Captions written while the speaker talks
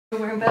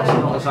That's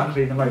not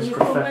exactly the most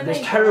perfect. There's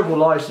terrible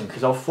lighting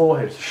because our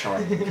foreheads are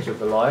shining because of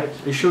the light.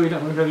 Are you sure you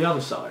don't want to go the other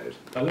side?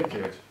 I look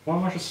good. Why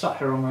am I just sat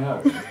here on my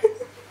own?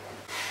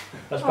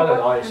 That's better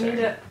lighting. I need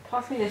it.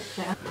 Pass me this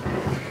chair.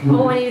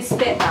 Oh, I need a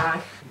spit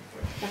bag.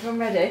 Everyone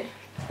ready?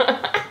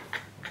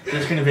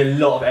 There's going to be a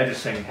lot of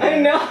editing here. I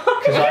know.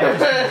 Because I'm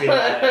just going to be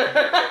like, is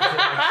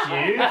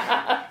it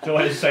like you? Do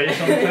I say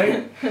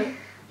something?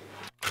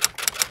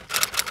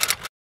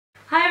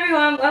 Hi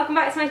everyone, welcome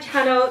back to my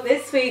channel.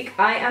 This week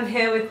I am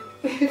here with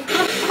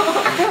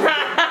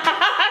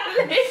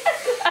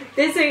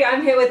This week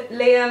I'm here with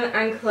Liam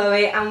and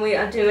Chloe and we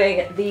are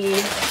doing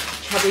the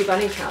Chubby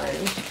Bunny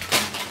Challenge.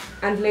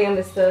 And Liam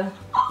is the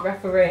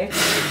referee.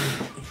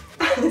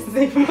 This is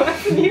even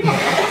worse than you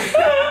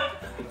are.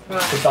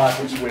 The bag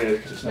looks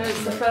weird because it's not. No,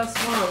 it's the first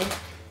one.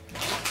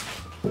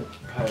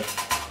 Okay.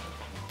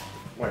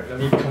 Wait, let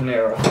me come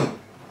nearer.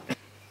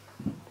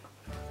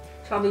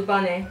 Chubby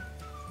Bunny.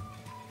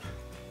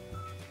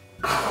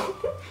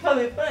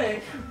 Chubby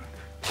Bunny.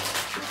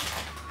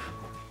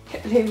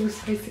 Liam was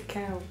supposed to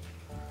count.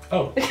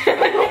 Oh.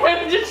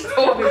 I'm just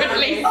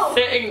awkwardly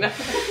sitting there.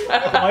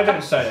 I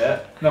don't say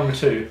it. Number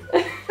 2.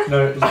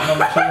 No, is it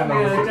number 2 or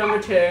number 3? Yeah, number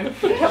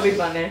 2. Chubby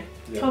Bunny.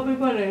 Yeah. Chubby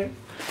Bunny.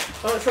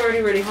 Oh, it's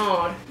already really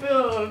hard.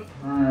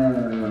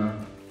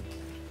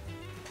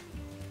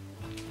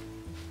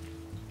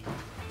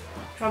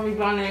 Chubby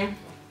Bunny.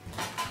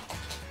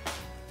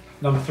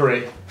 Number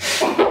 3.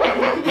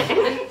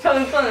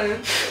 Chubby Bunny.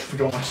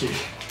 Forgot my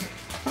sheet.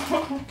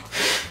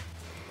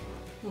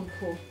 Oh,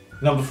 cool.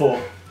 Number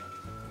 4.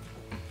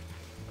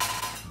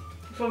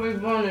 Chubby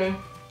Bunny.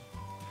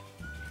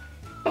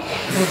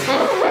 It's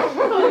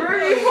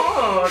really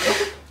hard.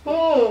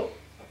 Oh.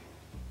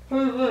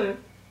 Chubby Bunny.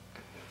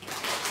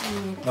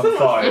 Number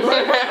 5.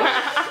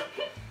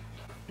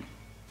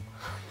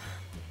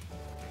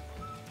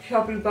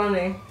 Chubby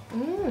Bunny.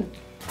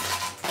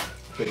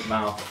 Big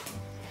mouth.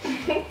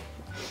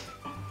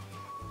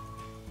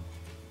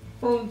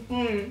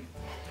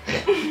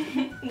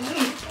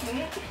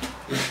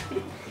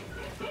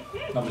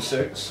 Number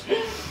 6.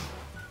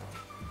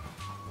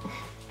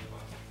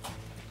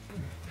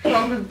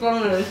 Chubby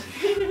Bunny.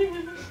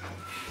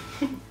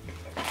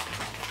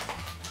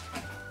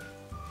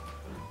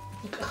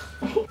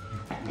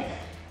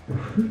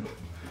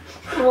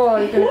 Oh,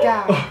 you're gonna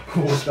gag.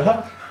 What was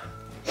that?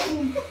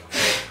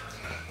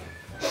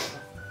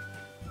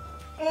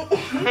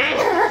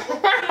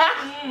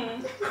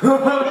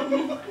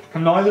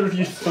 Can neither of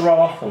you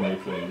throw up on me,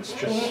 please?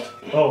 Just.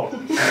 Oh.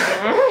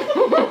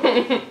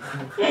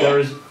 There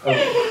is. Oh.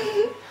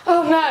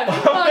 Oh no!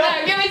 Oh no!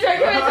 Give me two!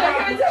 Give me two!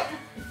 Give me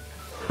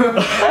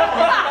two!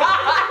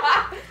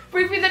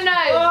 Breathe through the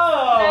nose! Oh.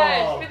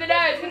 Nose! Through the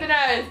nose! Through the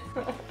nose!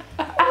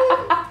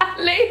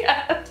 Leah!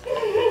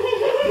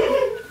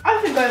 I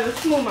think I have a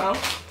small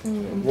mouth.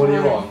 What do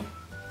you want?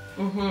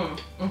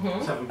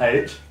 7.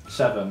 8.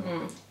 7.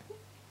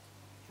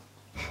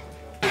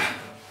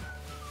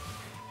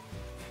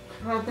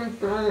 Chubby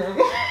Bunny.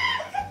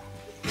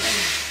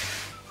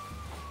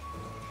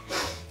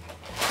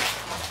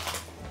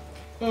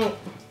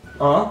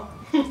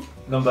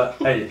 Number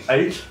 8.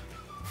 8?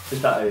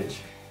 Is that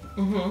 8?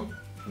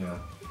 Yeah.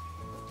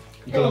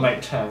 You gotta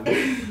make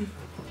 10.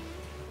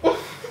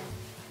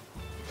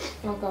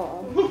 Oh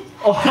god.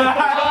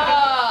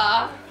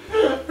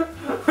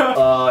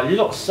 You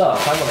lot suck.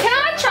 Can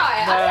I try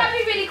it? I think I'd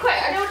be really quick.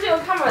 I don't want to do it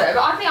on camera though,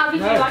 but I think I'll be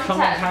doing like a 10.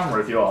 Come on camera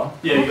if you are.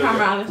 Yeah, you come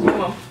around.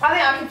 Come on. I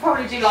think I could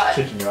probably do like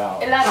Kicking you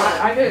out. 11.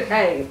 I do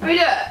 8. Can we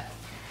do it?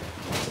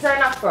 Is there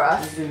enough for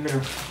us? Me.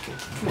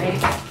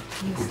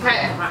 Okay,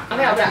 I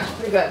think I'll be actually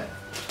pretty good.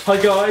 Hi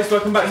guys,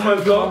 welcome back to my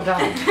vlog.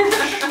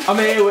 I'm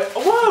here with.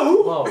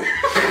 Whoa! Whoa.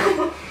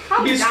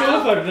 You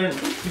disqualified, don't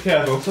be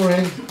careful.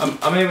 Sorry.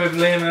 I'm here with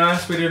Liam and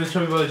Ash, we're doing the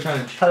Chubby Bunny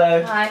Challenge.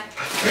 Hello. Hi.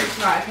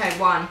 Right, okay,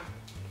 1.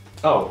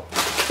 Oh.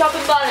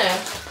 Chubby Bunny.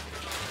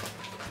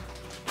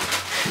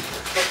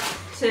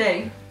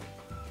 2.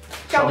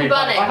 Chubby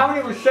Bunny. I haven't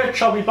even said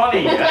Chubby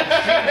Bunny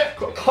yet.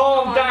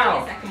 Calm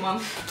down. Second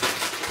one.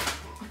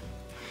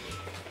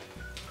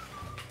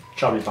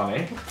 Chubby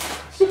Bunny.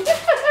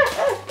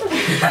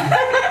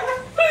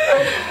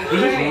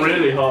 This is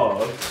really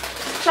hard.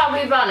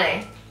 Chubby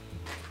Bunny.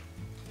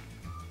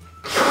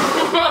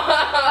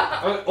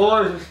 I'm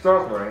always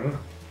struggling. Do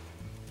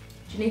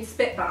you need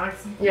spit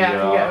bags? Yeah, I can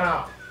Yeah. get them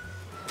out.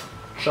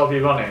 Chubby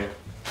Bunny.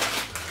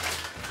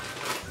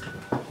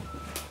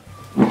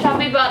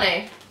 Chubby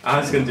Bunny.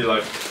 Anne's gonna do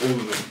like all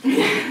of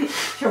them.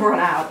 She'll run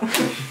out.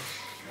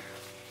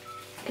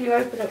 Can you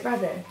open it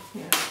ready?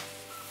 Yeah.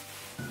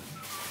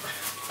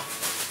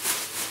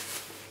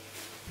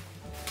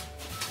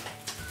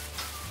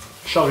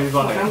 Chubby What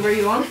Bunny. number are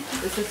you on?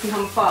 This is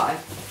number 5.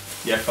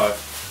 Yeah, 5.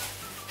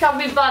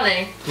 Chubby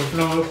Bunny. What's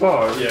number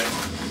 5? Yeah.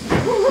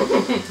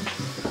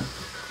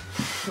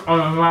 I'm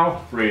a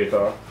mouth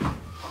breather.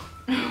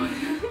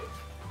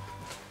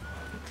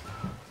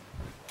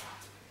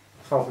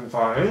 Chubby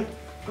Bunny.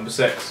 Number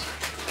 6.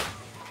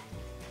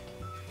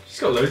 She's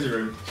got loads of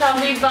room.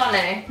 Chubby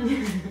Bunny.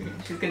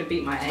 She's gonna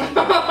beat my 8.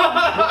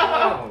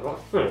 Oh,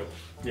 what's this?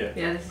 Yeah.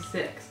 Yeah, this is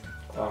 6.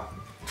 Oh.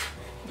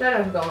 Don't know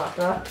if we've gone like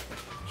that.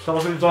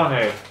 Something's done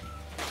here.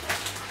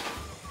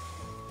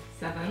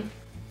 7.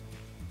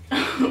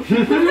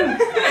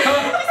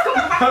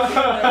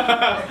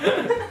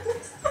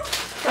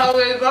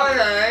 Chubby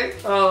bunny.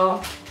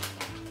 Oh.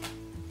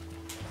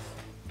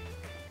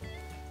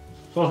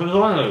 Something's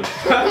done here.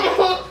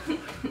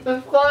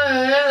 It's gone in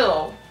the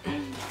middle.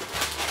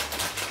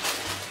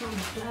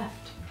 What's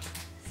left?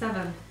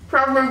 7.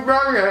 Chubby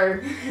bunny.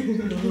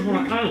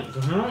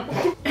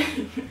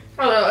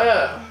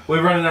 Oh,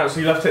 We're running out, so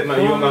you left it,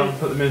 mate. You'll now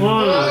put them in.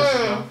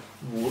 yeah.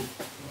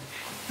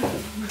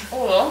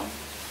 Oh.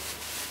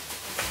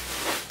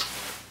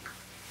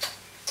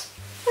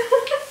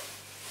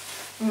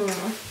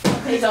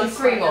 He's done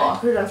 3 more.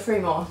 He's done 3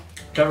 more.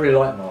 Don't really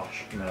like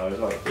marshmallows.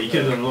 Like, You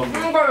could have done longer.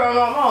 I'm going a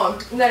lot more.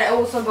 And then it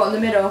also got in the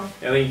middle.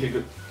 Yeah, I think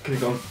you could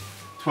have gone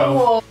 12.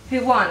 Oh.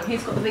 Who won?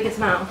 Who's got the biggest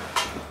mouth?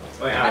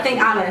 Wait, I think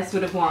Alice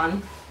would have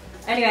won.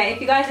 Anyway,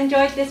 if you guys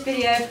enjoyed this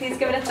video, please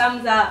give it a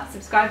thumbs up,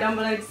 subscribe down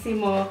below to see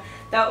more.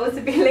 There will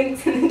also be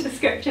links in the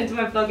description to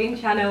my vlogging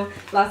channel,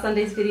 last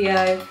Sunday's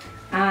video,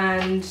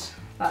 and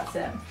that's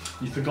it.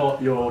 you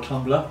forgot your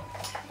Tumblr,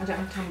 I don't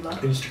have Tumblr.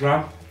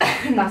 Instagram,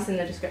 That's in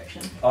the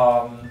description.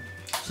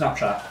 Snapchat,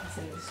 That's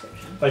in the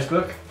description.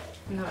 Facebook,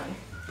 No.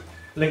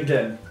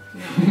 LinkedIn,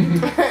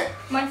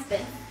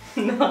 MySpace.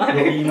 No.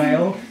 your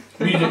email,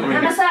 Music reading.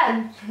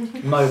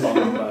 MSN. mobile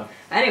number.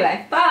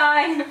 Anyway,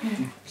 bye!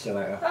 See you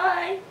later.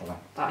 Bye.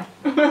 Bye.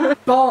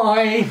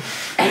 Bye!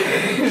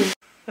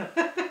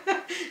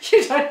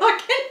 You don't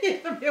like any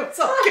of the meals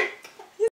I'm